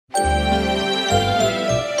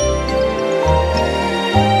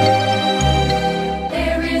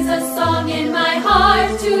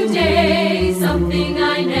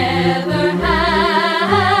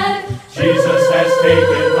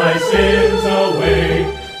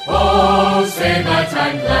away. Oh, say that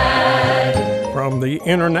I'm glad. From the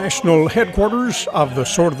international headquarters of the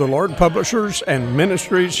Sword of the Lord Publishers and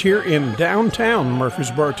Ministries here in downtown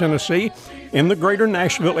Murfreesboro, Tennessee, in the greater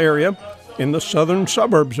Nashville area, in the southern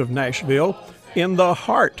suburbs of Nashville, in the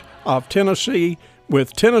heart of Tennessee,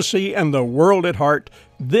 with Tennessee and the world at heart,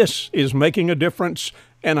 this is Making a Difference,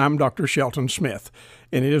 and I'm Dr. Shelton Smith.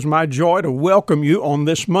 And it is my joy to welcome you on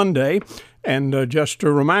this Monday, and just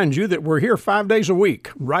to remind you that we're here 5 days a week,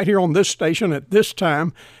 right here on this station at this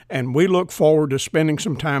time, and we look forward to spending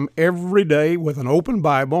some time every day with an open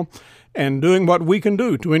Bible and doing what we can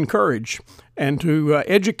do to encourage and to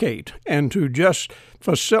educate and to just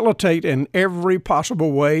facilitate in every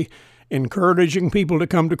possible way, encouraging people to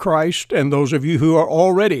come to Christ. And those of you who are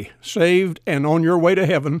already saved and on your way to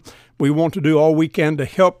heaven, we want to do all we can to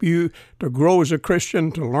help you to grow as a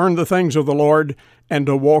Christian, to learn the things of the Lord, and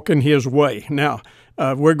to walk in His way. Now,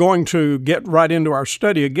 we're going to get right into our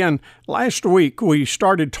study again. Last week, we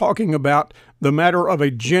started talking about the matter of a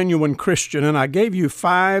genuine Christian, and I gave you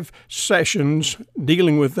 5 sessions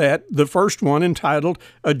dealing with that. The first one entitled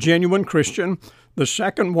A Genuine Christian, the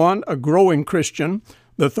second one, A Growing Christian,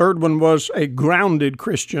 the third one was A Grounded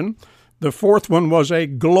Christian, the fourth one was A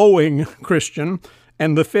Glowing Christian,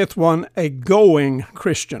 and the fifth one, A Going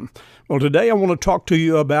Christian. Well, today I want to talk to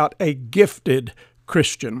you about a gifted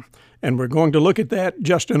Christian, and we're going to look at that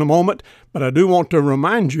just in a moment, but I do want to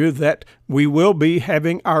remind you that we will be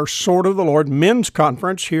having our Sword of the Lord Men's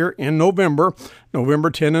Conference here in November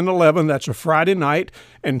 10 and 11. That's a Friday night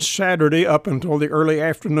and Saturday up until the early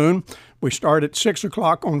afternoon. We start at 6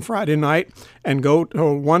 o'clock on Friday night and go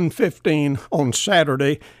till 1:15 on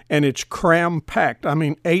Saturday, and it's cram-packed.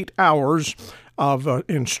 8 hours of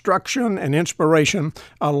instruction and inspiration,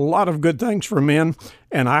 a lot of good things for men,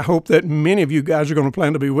 and I hope that many of you guys are going to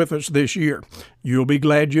plan to be with us this year. You'll be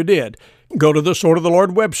glad you did. Go to the Sword of the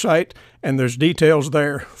Lord website, and there's details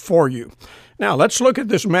there for you. Now, let's look at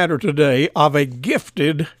this matter today of a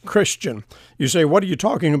gifted Christian. You say, what are you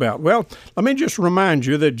talking about? Well, let me just remind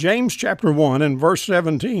you that James chapter 1 and verse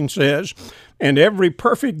 17 says, "And every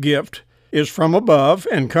perfect gift is from above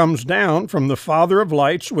and comes down from the Father of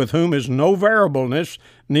lights, with whom is no variableness,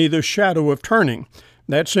 neither shadow of turning."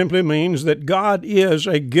 That simply means that God is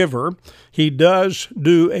a giver. He does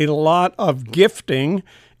do a lot of gifting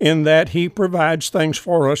in that He provides things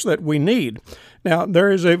for us that we need. Now, there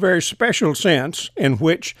is a very special sense in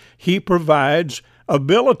which He provides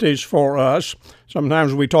abilities for us.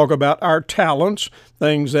 Sometimes we talk about our talents,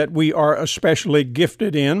 things that we are especially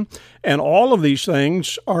gifted in, and all of these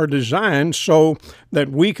things are designed so that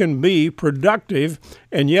we can be productive,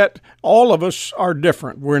 and yet all of us are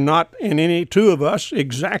different. We're not, in any two of us,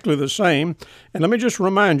 exactly the same. And let me just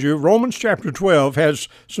remind you, Romans chapter 12 has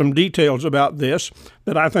some details about this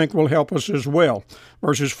that I think will help us as well.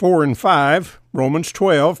 Verses 4 and 5, Romans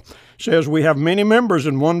 12, says, "We have many members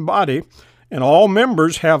in one body, and all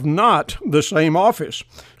members have not the same office.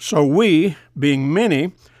 So we, being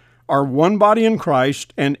many, are one body in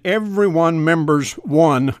Christ, and every one members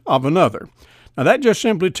one of another." Now that just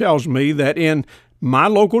simply tells me that in my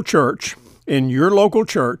local church, in your local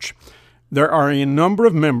church, there are a number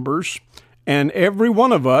of members, and every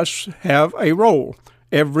one of us have a role.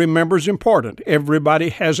 Every member is important. Everybody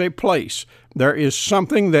has a place. There is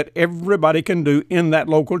something that everybody can do in that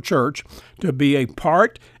local church to be a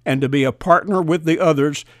part and to be a partner with the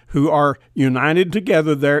others who are united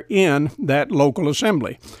together there in that local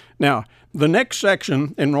assembly. Now, the next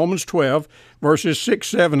section in Romans 12, verses 6,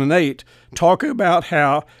 7, and 8, talk about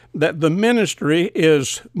how that the ministry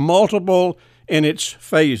is multiple in its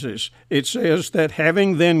phases. It says that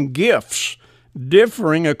having then gifts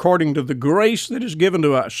differing according to the grace that is given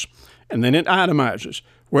to us. And then it itemizes,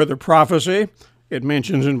 whether prophecy, it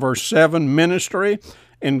mentions in verse 7, ministry,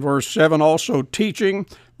 in verse 7 also teaching,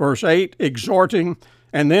 verse 8, exhorting,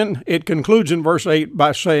 and then it concludes in verse 8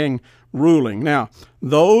 by saying ruling. Now,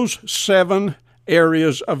 those 7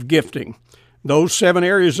 areas of gifting, those 7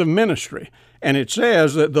 areas of ministry, and it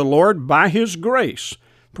says that the Lord, by His grace,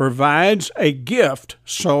 provides a gift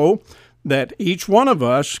so that each one of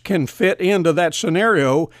us can fit into that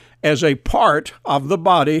scenario as a part of the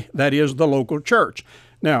body that is the local church.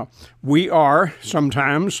 Now, we are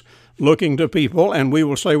sometimes looking to people and we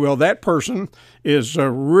will say, well, that person is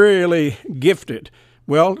really gifted.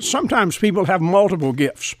 Well, sometimes people have multiple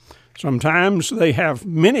gifts. Sometimes they have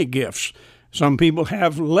many gifts. Some people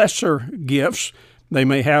have lesser gifts. They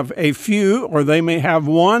may have a few or they may have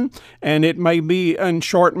one, and it may be in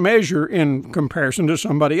short measure in comparison to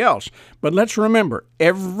somebody else. But let's remember,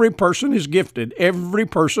 every person is gifted. Every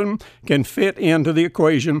person can fit into the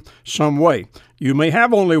equation some way. You may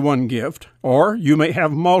have only one gift, or you may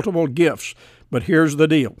have multiple gifts, but here's the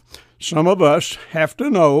deal. Some of us have to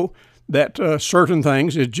know that certain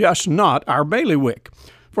things is just not our bailiwick.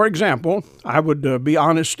 For example, I would be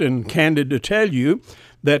honest and candid to tell you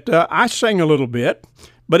that I sing a little bit,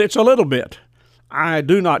 but it's a little bit. I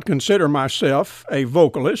do not consider myself a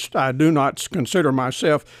vocalist. I do not consider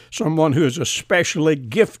myself someone who is especially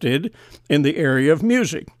gifted in the area of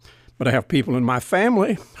music. But I have people in my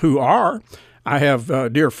family who are. I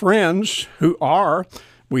have dear friends who are.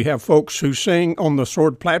 We have folks who sing on the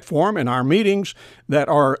Sword platform in our meetings that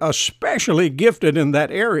are especially gifted in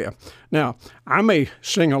that area. Now, I may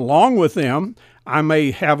sing along with them. I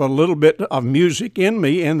may have a little bit of music in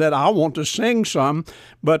me in that I want to sing some,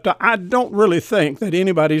 but I don't really think that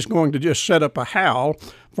anybody's going to just set up a howl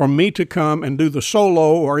for me to come and do the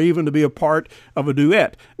solo or even to be a part of a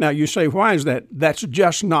duet. Now, you say, why is that? That's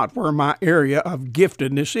just not where my area of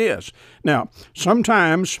giftedness is. Now,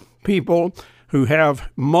 sometimes people who have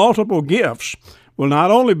multiple gifts will not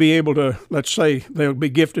only be able to, let's say, they'll be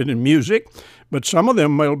gifted in music, but some of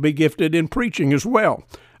them will be gifted in preaching as well.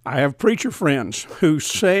 I have preacher friends who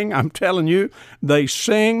sing. I'm telling you, they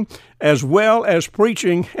sing as well as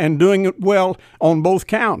preaching and doing it well on both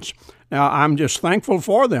counts. Now, I'm just thankful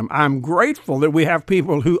for them. I'm grateful that we have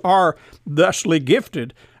people who are thusly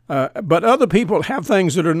gifted. But other people have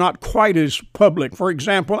things that are not quite as public. For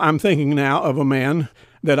example, I'm thinking now of a man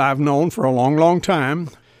that I've known for a long, long time,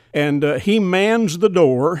 and he mans the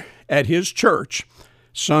door at his church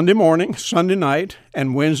Sunday morning, Sunday night,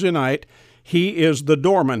 and Wednesday night. He is the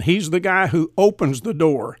doorman. He's the guy who opens the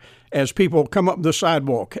door as people come up the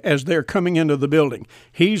sidewalk, as they're coming into the building.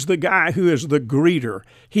 He's the guy who is the greeter.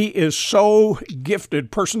 He is so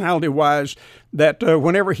gifted personality-wise that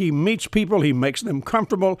whenever he meets people, he makes them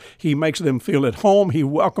comfortable. He makes them feel at home. He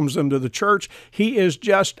welcomes them to the church. He is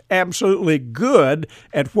just absolutely good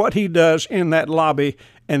at what he does in that lobby,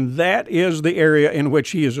 and that is the area in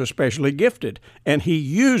which he is especially gifted. And he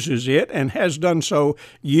uses it and has done so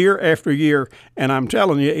year after year, and I'm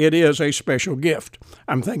telling you, it is a special gift.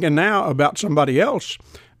 I'm thinking now about somebody else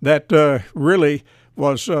that really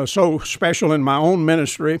was so special in my own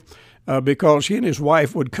ministry because he and his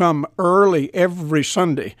wife would come early every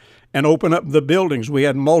Sunday and open up the buildings. We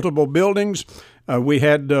had multiple buildings. We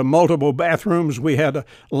had multiple bathrooms. We had a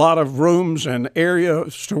lot of rooms and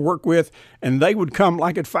areas to work with, and they would come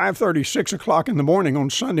like at 5:30, 6 o'clock in the morning on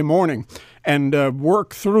Sunday morning and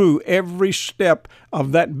work through every step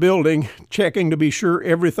of that building, checking to be sure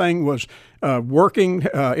everything was working.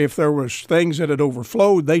 If there was things that had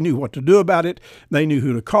overflowed, they knew what to do about it. They knew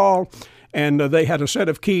who to call. And they had a set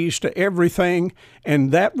of keys to everything,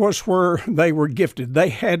 and that was where they were gifted. They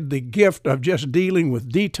had the gift of just dealing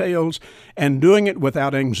with details and doing it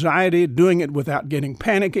without anxiety, doing it without getting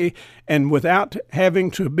panicky, and without having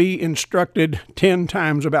to be instructed 10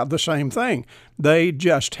 times about the same thing. They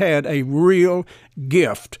just had a real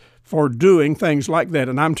gift for doing things like that.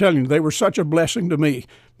 And I'm telling you, they were such a blessing to me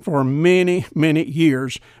for many, many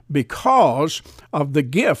years because of the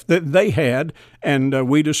gift that they had, and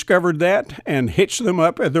we discovered that and hitched them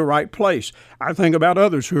up at the right place. I think about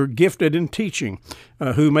others who are gifted in teaching,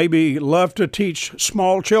 who maybe love to teach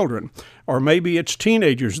small children, or maybe it's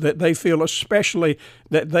teenagers that they feel especially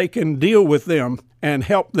that they can deal with them and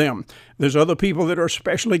help them. There's other people that are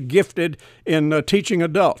especially gifted in teaching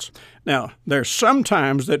adults. Now, there's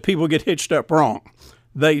sometimes that people get hitched up wrong.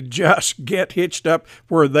 They just get hitched up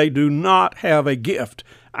where they do not have a gift.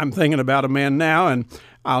 I'm thinking about a man now, and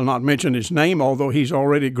I'll not mention his name, although he's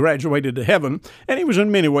already graduated to heaven, and he was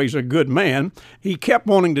in many ways a good man. He kept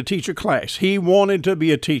wanting to teach a class. He wanted to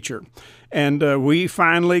be a teacher, and we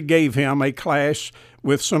finally gave him a class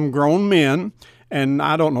with some grown men, and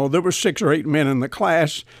I don't know, there were 6 or 8 men in the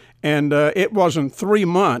class, and it wasn't 3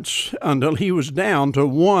 months until he was down to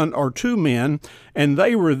 1 or 2 men, and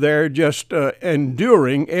they were there just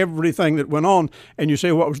enduring everything that went on. And you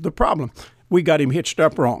say, what was the problem? We got him hitched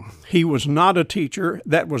up wrong. He was not a teacher.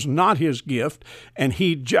 That was not his gift, and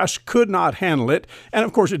he just could not handle it. And,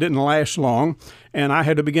 of course, it didn't last long, and I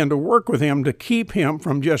had to begin to work with him to keep him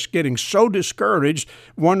from just getting so discouraged,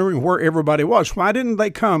 wondering where everybody was. Why didn't they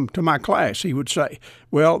come to my class, he would say.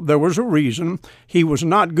 Well, there was a reason. He was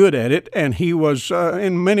not good at it, and he was,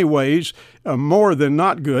 in many ways, more than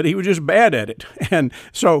not good. He was just bad at it. And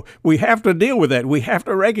so we have to deal with that. We have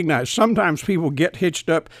to recognize sometimes people get hitched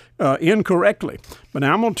up incorrectly. But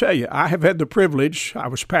now I'm going to tell you, I have had the privilege, I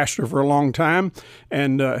was pastor for a long time,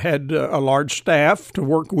 and had a large staff to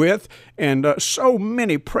work with, and so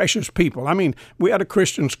many precious people. I mean, we had a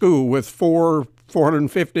Christian school with 4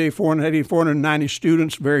 450, 480, 490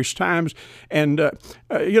 students various times. And,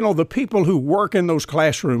 the people who work in those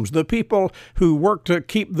classrooms, the people who work to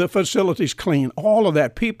keep the facilities clean, all of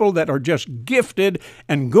that, people that are just gifted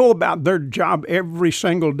and go about their job every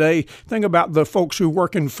single day. Think about the folks who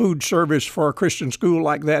work in food service for a Christian school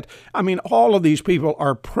like that. I mean, all of these people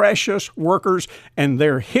are precious workers, and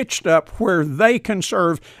they're hitched up where they can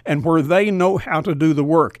serve and where they know how to do the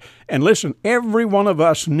work. And listen, every one of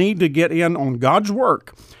us need to get in on God's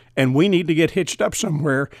work, and we need to get hitched up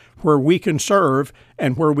somewhere where we can serve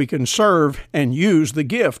and where we can serve and use the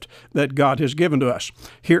gift that God has given to us.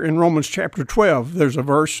 Here in Romans chapter 12, there's a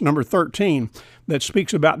verse, number 13, that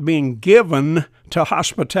speaks about being given to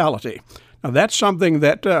hospitality. Now, that's something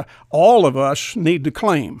that all of us need to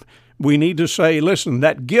claim. We need to say, listen,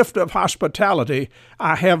 that gift of hospitality,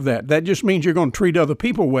 I have that. That just means you're going to treat other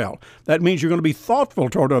people well. That means you're going to be thoughtful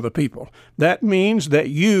toward other people. That means that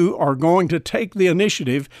you are going to take the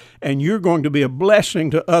initiative and you're going to be a blessing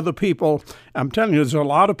to other people. I'm telling you, there's a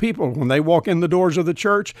lot of people, when they walk in the doors of the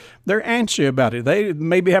church, they're antsy about it. They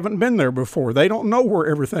maybe haven't been there before. They don't know where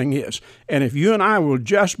everything is. And if you and I will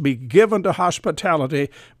just be given to hospitality,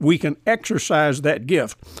 we can exercise that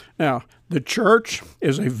gift. Now, the church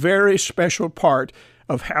is a very special part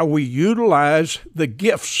of how we utilize the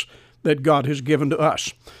gifts that God has given to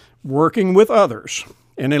us. Working with others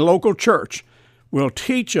in a local church will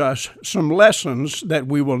teach us some lessons that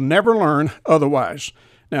we will never learn otherwise.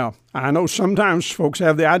 Now, I know sometimes folks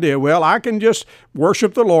have the idea, well, I can just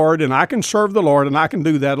worship the Lord and I can serve the Lord and I can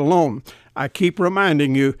do that alone. I keep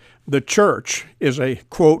reminding you, the church is a,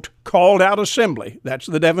 quote, called out assembly. That's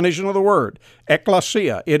the definition of the word,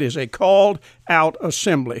 ecclesia. It is a called out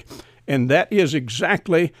assembly. And that is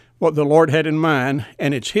exactly what the Lord had in mind,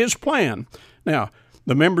 and it's His plan. Now,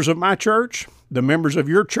 the members of my church, the members of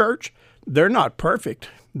your church, they're not perfect.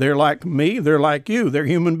 They're like me, they're like you, they're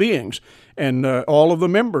human beings. And all of the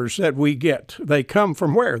members that we get, they come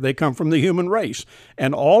from where? They come from the human race.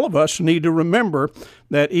 And all of us need to remember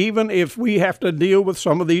that even if we have to deal with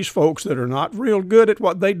some of these folks that are not real good at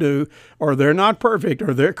what they do, or they're not perfect,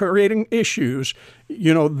 or they're creating issues,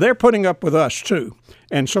 they're putting up with us too.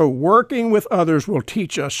 And so working with others will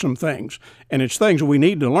teach us some things. And it's things we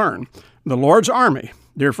need to learn. The Lord's army,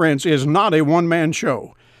 dear friends, is not a one-man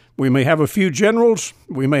show. We may have a few generals,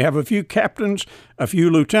 we may have a few captains, a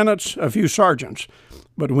few lieutenants, a few sergeants,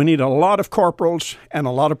 but we need a lot of corporals and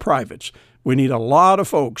a lot of privates. We need a lot of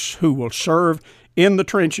folks who will serve in the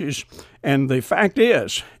trenches. And the fact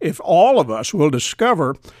is, if all of us will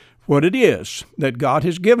discover what it is that God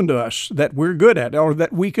has given to us that we're good at, or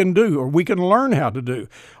that we can do, or we can learn how to do,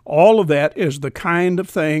 all of that is the kind of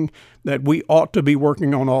thing that we ought to be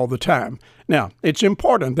working on all the time. Now, it's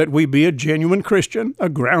important that we be a genuine Christian, a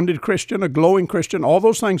grounded Christian, a glowing Christian, all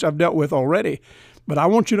those things I've dealt with already. But I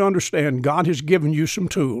want you to understand God has given you some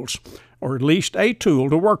tools, or at least a tool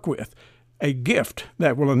to work with, a gift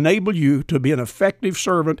that will enable you to be an effective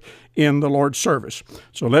servant in the Lord's service.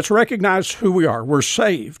 So let's recognize who we are. We're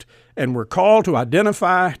saved, and we're called to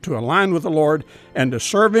identify, to align with the Lord, and to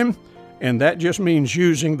serve Him. And that just means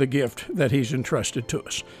using the gift that He's entrusted to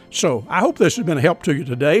us. So I hope this has been a help to you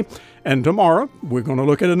today. And tomorrow, we're going to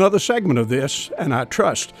look at another segment of this, and I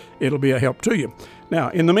trust it'll be a help to you. Now,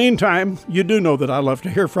 in the meantime, you do know that I love to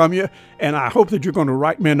hear from you, and I hope that you're going to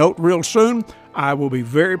write me a note real soon. I will be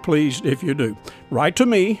very pleased if you do. Write to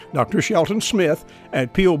me, Dr. Shelton Smith,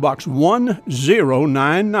 at P.O. Box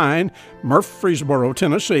 1099, Murfreesboro,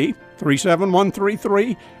 Tennessee,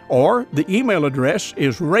 37133, or the email address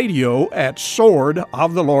is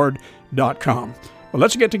radio@swordoftheLord.com. Well,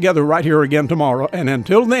 let's get together right here again tomorrow, and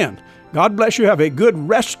until then, God bless you. Have a good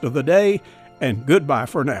rest of the day, and goodbye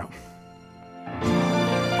for now.